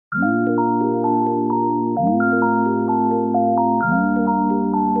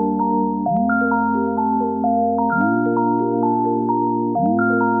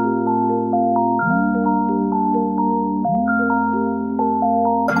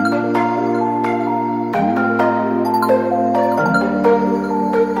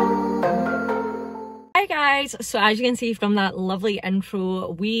guys, so as you can see from that lovely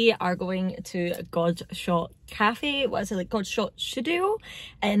intro, we are going to GODSHOT Cafe, what is it, like GODSHOT Studio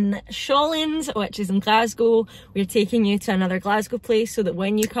in Shawlands, which is in Glasgow. We're taking you to another Glasgow place so that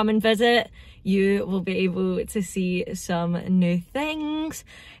when you come and visit, you will be able to see some new things.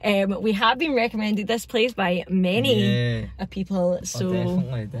 We have been recommended this place by many people, so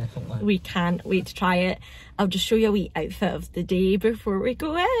definitely. we can't wait to try it. I'll just show you a wee outfit of the day before we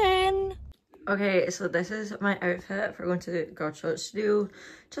go in. Okay, so this is my outfit for going to the GODSHOT Studio.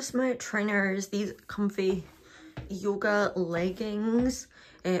 Just my trainers, these comfy yoga leggings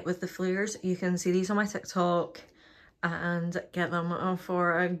with the flares. You can see these on my TikTok and get them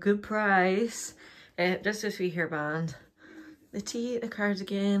for a good price. Just a sweet hairband, the tee, the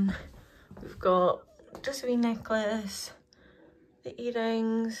cardigan. We've got just a wee necklace, the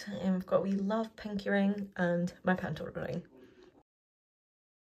earrings, and we've got a wee love pinky ring and my Panto ring.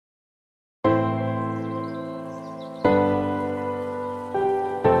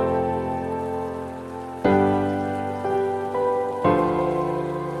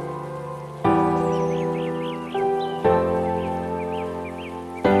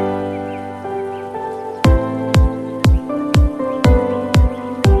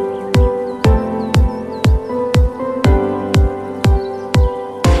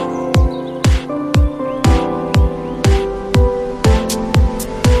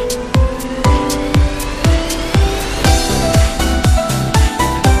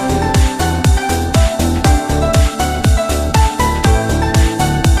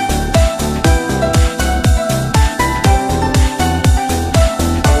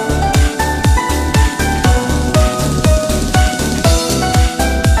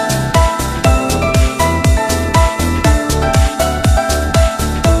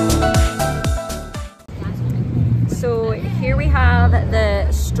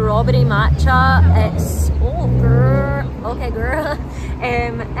 Strawberry matcha. It's okay girl.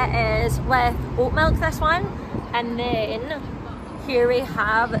 It is with oat milk, this one, and then here we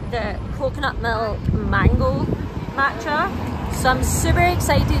have the coconut milk mango matcha. So I'm super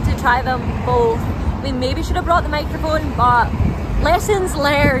excited to try them both. We maybe should have brought the microphone, but lessons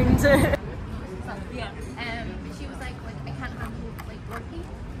learned. She was like I can't handle like working.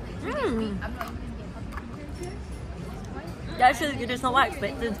 I'm not even gonna get Yeah, it's really good. It's not what I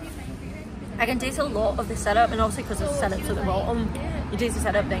expected. I can taste a lot of the syrup, and obviously because the syrup's at the bottom, you taste the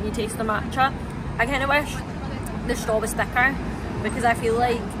syrup, then you taste the matcha. I kind of wish the straw was thicker, because I feel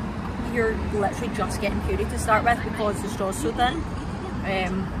like you're literally just getting puree to start with because the straw's so thin.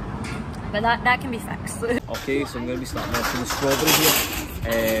 But that can be fixed. Okay, so I'm going to be starting off with the strawberry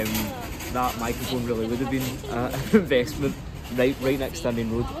here. That microphone really would have been an investment right next to the main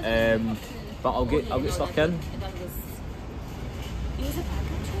road. But I'll get stuck in.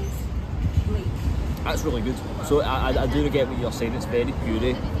 That's really good. So I do get what you're saying, it's very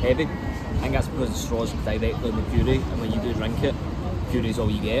puree heavy. I think that's because the straw's directly in the puree, and when you do drink it, puree's all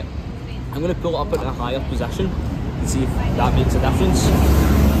you get. I'm going to pull it up into a higher position and see if that makes a difference.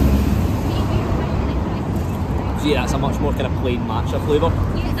 So yeah, that's a much more kind of plain matcha flavour.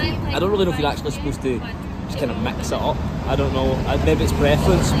 I don't really know if you're actually supposed to just kind of mix it up. I don't know, maybe it's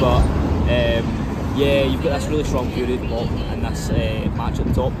preference, but yeah, you've got this really strong puree at the bottom and this matcha at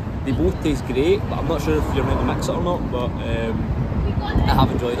the top. They both taste great, but I'm not sure if you're meant to mix it or not, but I have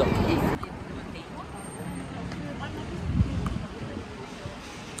enjoyed it.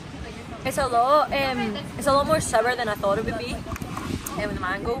 It's a lot more sour than I thought it would be with the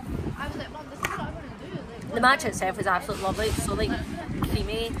mango. The matcha itself is absolutely lovely. It's so like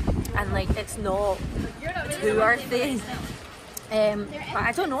creamy and like it's not too earthy. But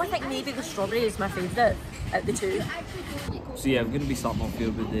I don't know, I think maybe the strawberry is my favourite out of the two. So yeah, I'm going to be starting off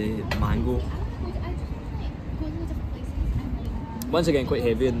here with the mango. Once again, quite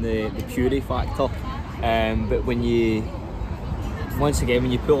heavy in the puree factor, but when you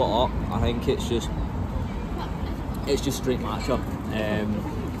pull it up, I think it's just straight matcha,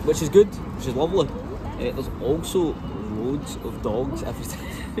 which is good, which is lovely. There's also loads of dogs every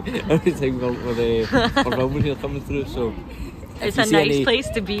time we're filming here coming through, so it's a nice place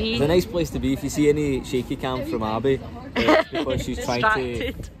to be. It's a nice place to be. If you see any shaky cam from Abby, it's because she's trying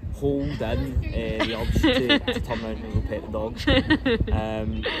to hold in the urge to turn around and go pet the dogs.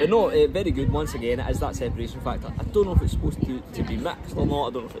 But no, very good. Once again, it is that separation factor. I don't know if it's supposed to be mixed or not. I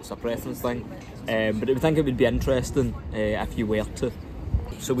don't know if it's a preference thing, but I would think it would be interesting if you were to.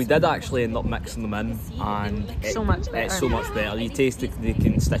 So we did actually end up mixing them in, and it's so much better. You taste the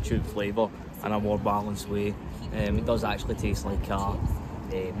constituent flavour in a more balanced way. It does actually taste like a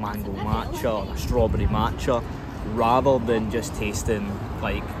mango matcha or a strawberry matcha, rather than just tasting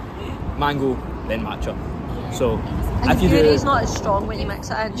like mango then matcha. So And if you Uni's do, not as strong when you mix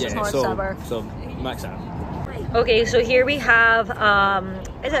it in, it's just not as sour. so mix it in. Okay, so here we have,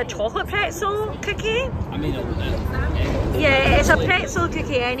 is it a chocolate pretzel cookie? I mean, Yeah, it's a pretzel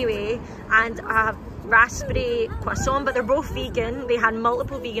cookie anyway, and a raspberry croissant, but they're both vegan. They had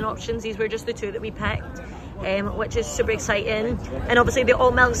multiple vegan options. These were just the two that we picked, which is super exciting. And obviously the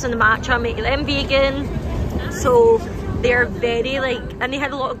oat milks and the matcha make them vegan, so they're very and they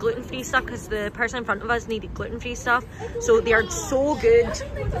had a lot of gluten-free stuff because the person in front of us needed gluten-free stuff. So they are so good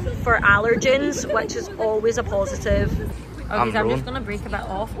for allergens, which is always a positive. Okay, so I'm just gonna break a bit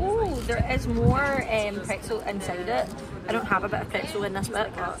off. Oh, there is more pretzel inside it. I don't have a bit of pretzel in this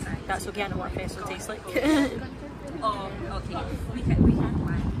bit, but that's okay. I know what pretzel tastes like. Oh, okay. We can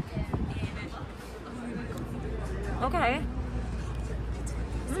one. Okay.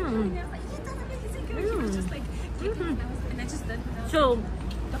 So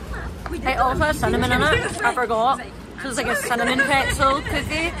it also has cinnamon in it. I forgot. So it's like a cinnamon pretzel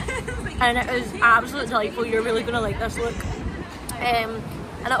cookie, and it is absolutely delightful. You're really gonna like this look. And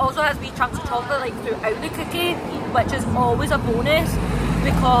it also has wee chunks of chocolate like throughout the cookie, which is always a bonus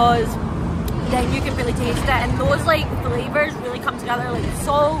because then you can really taste it, and those like flavors really come together, like the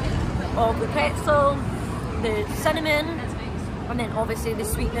salt of the pretzel, the cinnamon, and then obviously the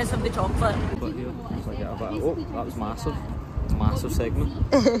sweetness of the chocolate. Oh, that was massive. Massive segment.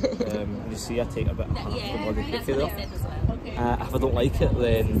 You see I take a bit of half the bloody cookie there. If I don't like it,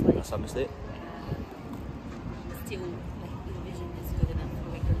 then that's a mistake.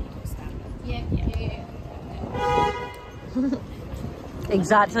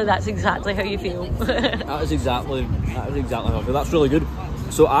 Exactly, that's exactly how you feel. That is exactly how I feel. That's really good.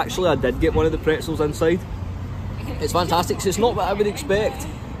 So actually I did get one of the pretzels inside. It's fantastic, so it's not what I would expect.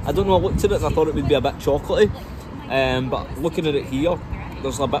 I don't know, I looked at it and I thought it would be a bit chocolatey. But looking at it here,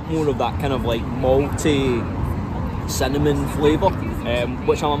 there's a bit more of that kind of like malty cinnamon flavour,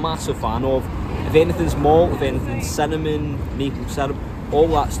 which I'm a massive fan of. If anything's malt, if anything's cinnamon, maple syrup, all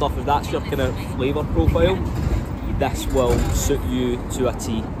that stuff, if that's your kind of flavour profile, this will suit you to a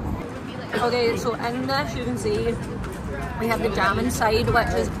T. Okay, so in this you can see we have the jam inside, which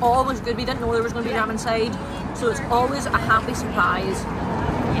is always good. We didn't know there was going to be jam inside, so it's always a happy surprise.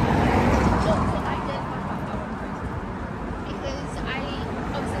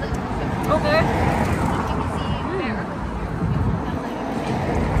 Okay.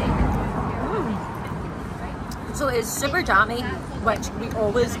 So it's super jammy, which we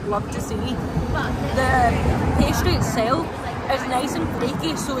always love to see. The pastry itself is nice and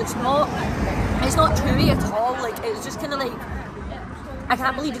flaky, so it's not chewy at all. Like, it's just kind of like, I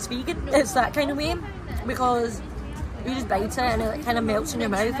can't believe it's vegan. It's that kind of way, because you just bite it and it kind of melts in your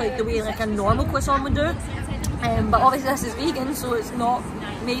mouth like the way like a normal croissant would do. But obviously this is vegan, so it's not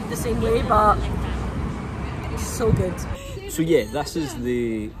made the same way, but it's so good. So yeah, this is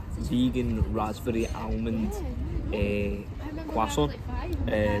the vegan raspberry almond croissant.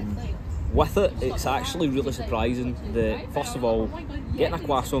 With it, it's actually really surprising that, first of all, getting a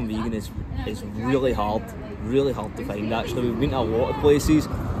croissant vegan is really hard to find. Actually, we've been to a lot of places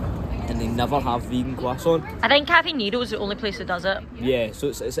and they never have vegan croissant. I think Cafe Nero is the only place that does it. Yeah, so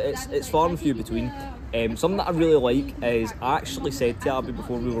it's far and few between. Something that I really like is, I actually said to Abby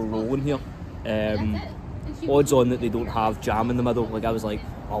before we were rolling here, odds on that they don't have jam in the middle. Like, I was like,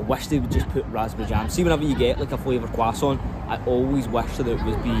 I wish they would just put raspberry jam. See, whenever you get like a flavoured croissant, I always wish that it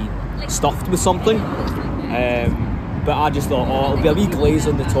would be stuffed with something. But I just thought, oh, it'll be a wee glaze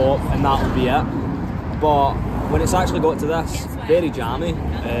on the top and that'll be it. But when it's actually got to this, very jammy.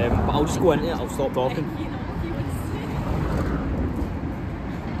 But I'll just go into it, I'll stop talking.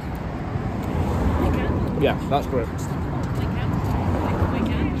 Yeah, that's correct.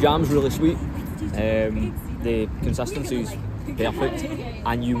 Jam's really sweet. The consistency is perfect,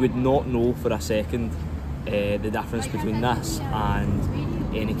 and you would not know for a second the difference between this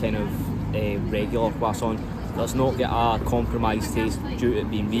and any kind of regular croissant. It does not get a compromised taste due to it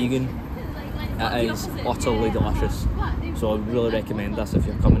being vegan. It is utterly delicious, so I would really recommend this if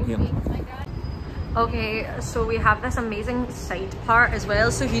you're coming here. Okay, so we have this amazing side part as well,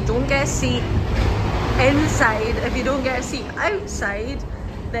 so if you don't get a seat inside, if you don't get a seat outside,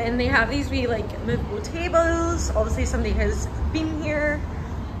 then they have these wee like movable tables. Obviously somebody has been here,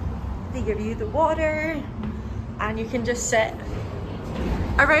 they give you the water and you can just sit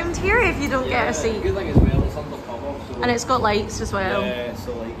around here if you don't get a seat. Good thing as well, it's undercover, so and it's got lights as well. Yeah,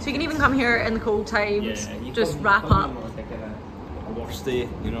 so you can even come here in the cold times, yeah, just wrap up. On like a worse day,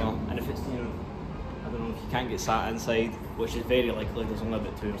 you know, and if it's, you know, I don't know, if you can't get sat inside, which is very likely, there's only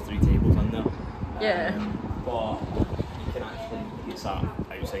about 2 or 3 tables in there. Yeah. But you can actually get sat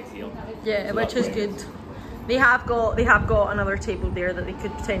outside here. Yeah, so which is way, good. They have got another table there that they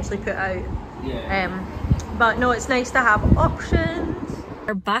could potentially put out. Yeah. But no, it's nice to have options.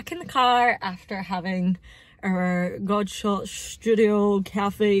 We're back in the car after having our GODSHOT Studio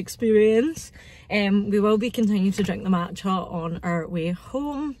cafe experience. We will be continuing to drink the matcha on our way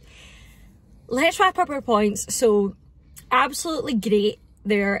home. Let's wrap up our points. So, absolutely great,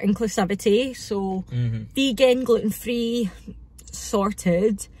 their inclusivity. So, vegan, gluten-free,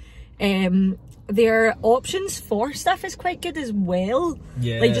 sorted. Their options for stuff is quite good as well.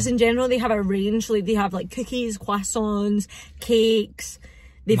 Yeah. Like, just in general, they have a range. Like, they have like cookies, croissants, cakes.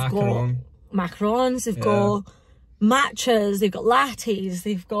 They've got macarons, they've got matchas, they've got lattes,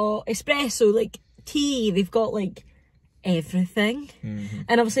 they've got espresso, like tea, they've got like everything.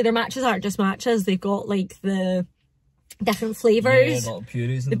 And obviously their matchas aren't just matchas, they've got like the different flavours. Yeah,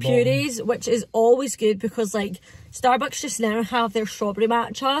 purees the purees, which is always good because like Starbucks just now have their strawberry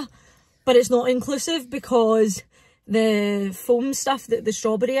matcha, but it's not inclusive because the foam stuff that the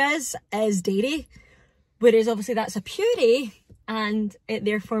strawberry is dairy, whereas obviously that's a puree. And it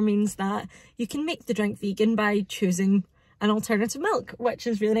therefore means that you can make the drink vegan by choosing an alternative milk, which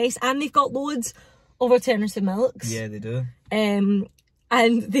is really nice. And they've got loads of alternative milks. Yeah, they do. And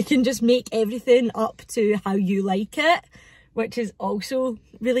they can just make everything up to how you like it, which is also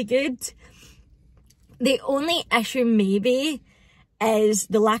really good. The only issue maybe is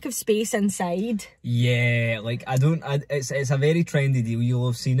the lack of space inside. Yeah, like it's a very trendy deal. You'll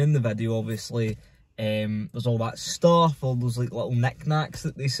have seen in the video, obviously. There's all that stuff, all those like little knickknacks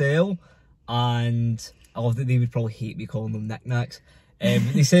that they sell, and I love that they would probably hate me calling them knickknacks.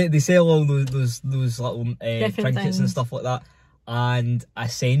 They sell all those little trinkets and stuff like that, and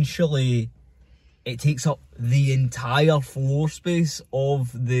essentially it takes up the entire floor space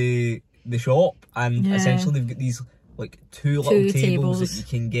of the shop, and essentially they've got these like two little tables that you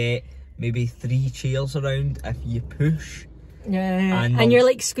can get maybe 3 chairs around if you push. Yeah, and you're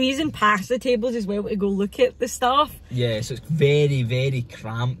like squeezing past the tables as well to go look at the stuff. Yeah, so it's very, very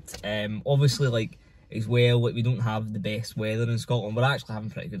cramped. Obviously, like as well, like we don't have the best weather in Scotland. We're actually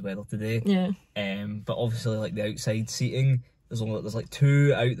having pretty good weather today. Yeah. But obviously, like the outside seating, there's like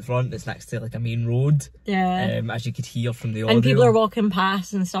 2 out the front. That's next to like a main road. Yeah. As you could hear from the audio. And people are walking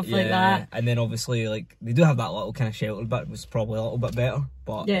past and stuff like that. And then obviously, like they do have that little kind of sheltered bit, was probably a little bit better.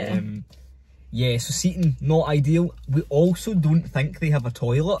 But yeah, so seating, not ideal. We also don't think they have a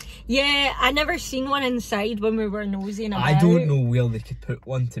toilet. Yeah, I never seen one inside when we were nosing about. I don't know where they could put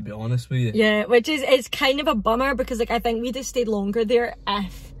one, to be honest with you. Yeah, which is, it's kind of a bummer because like I think we'd have stayed longer there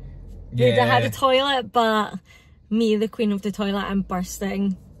if they'd have had a toilet, but me, the queen of the toilet, I'm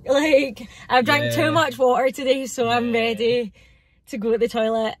bursting. Like, I've drank too much water today, so I'm ready to go to the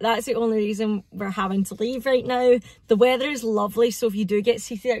toilet. That's the only reason we're having to leave right now. The weather is lovely, so if you do get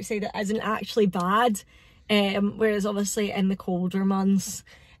seated outside, it isn't actually bad. Whereas obviously in the colder months,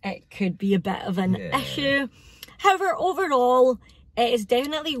 it could be a bit of an issue. However, overall, it is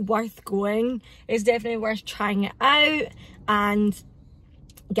definitely worth going. It's definitely worth trying it out and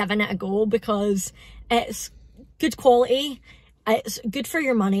giving it a go because it's good quality, it's good for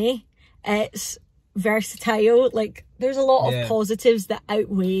your money, it's versatile. Like there's a lot of positives that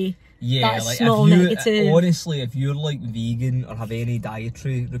outweigh that like small negative. Honestly, if you're like vegan or have any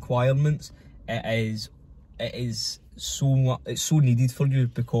dietary requirements, it's so needed for you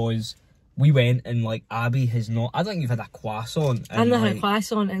because we went and like Abby has not, I don't think you've had a croissant I've not had a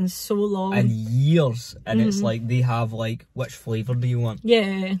croissant in so long, in years, and it's like they have like, which flavour do you want?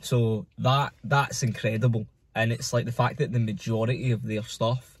 Yeah, so that's incredible. And it's like the fact that the majority of their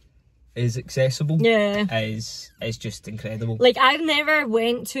stuff is accessible is just incredible. Like I've never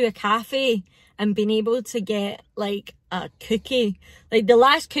went to a cafe and been able to get like a cookie. Like the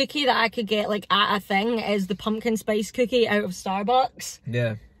last cookie that I could get like at a thing is the pumpkin spice cookie out of Starbucks.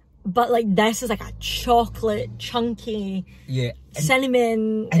 Yeah. But like this is like a chocolate chunky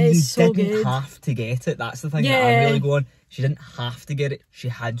cinnamon. And it's so good. You didn't have to get it. That's the thing that I'm really going. She didn't have to get it. She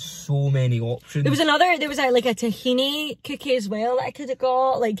had so many options. There was like a tahini cookie as well that I could have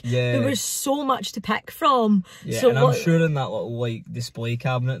got. Like there was so much to pick from. Yeah, so and I'm sure in that little like display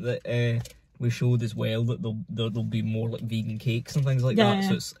cabinet that we showed as well that there'll be more like vegan cakes and things like that.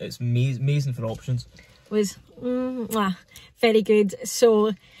 So it's amazing for options. Was very good.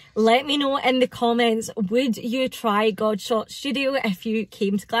 So let me know in the comments, would you try GODSHOT Studio if you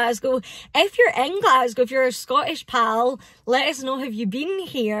came to Glasgow? If you're in Glasgow, if you're a Scottish pal, let us know, have you been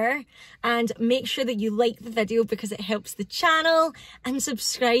here? And make sure that you like the video because it helps the channel, and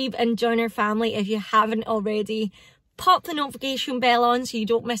subscribe and join our family if you haven't already. Pop the notification bell on so you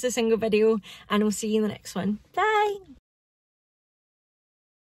don't miss a single video, and we'll see you in the next one. Bye!